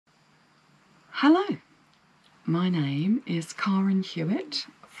Hello, my name is Karen Hewitt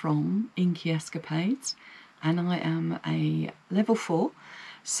from Inky Escapades, and I am a level 4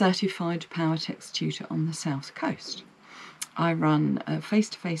 certified Powertex tutor on the South Coast. I run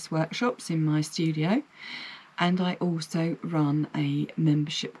face-to-face workshops in my studio, and I also run a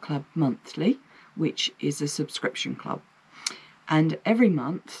membership club monthly, which is a subscription club. And every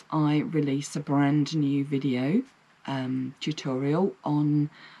month I release a brand new video tutorial on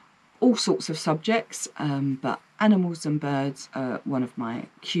all sorts of subjects, but animals and birds are one of my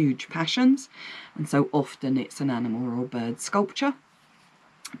huge passions, and so often it's an animal or bird sculpture.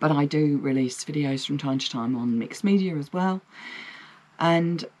 But I do release videos from time to time on mixed media as well,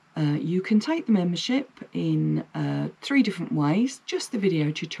 and you can take the membership in 3 different ways. Just the video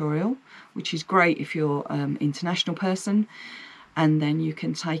tutorial, which is great if you're an international person, and then you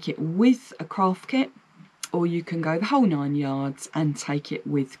can take it with a craft kit, or you can go the whole 9 yards and take it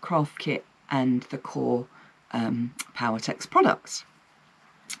with craft kit and the core Powertex products.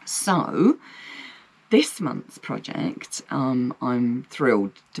 So this month's project I'm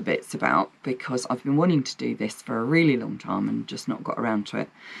thrilled to bits about, because I've been wanting to do this for a really long time and just not got around to it.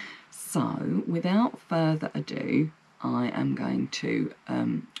 So without further ado, I am going to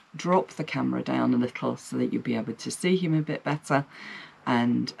drop the camera down a little so that you'll be able to see him a bit better,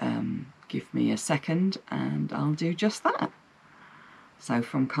 and give me a second and I'll do just that. So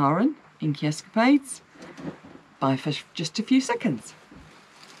from Karen, Inky Escapades, bye for just a few seconds.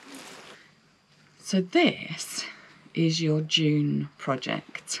 So this is your June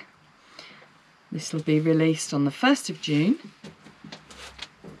project. This will be released on the 1st of June,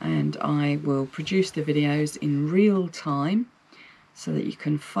 and I will produce the videos in real time so that you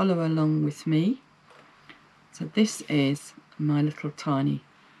can follow along with me. So this is my little tiny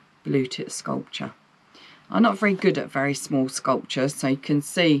blue tit sculpture. I'm not very good at very small sculptures, so you can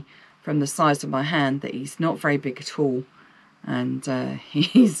see from the size of my hand that he's not very big at all, and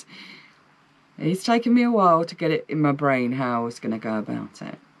he's taken me a while to get it in my brain how I was going to go about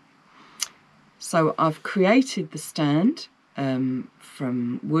it. So I've created the stand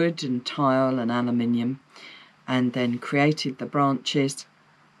from wood and tile and aluminium, and then created the branches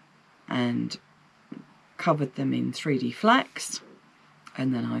and covered them in 3D flax,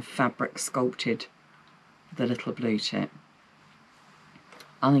 and then I've fabric sculpted the little blue tit.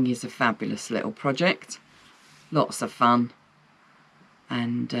 I think it's a fabulous little project, lots of fun,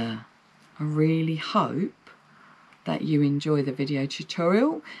 and I really hope that you enjoy the video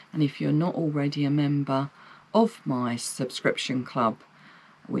tutorial. And if you're not already a member of my subscription club,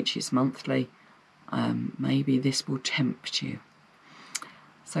 which is monthly, maybe this will tempt you.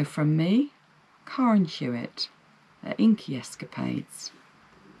 So from me, Karen Hewitt at Inky Escapades,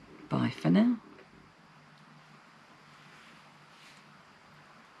 bye for now.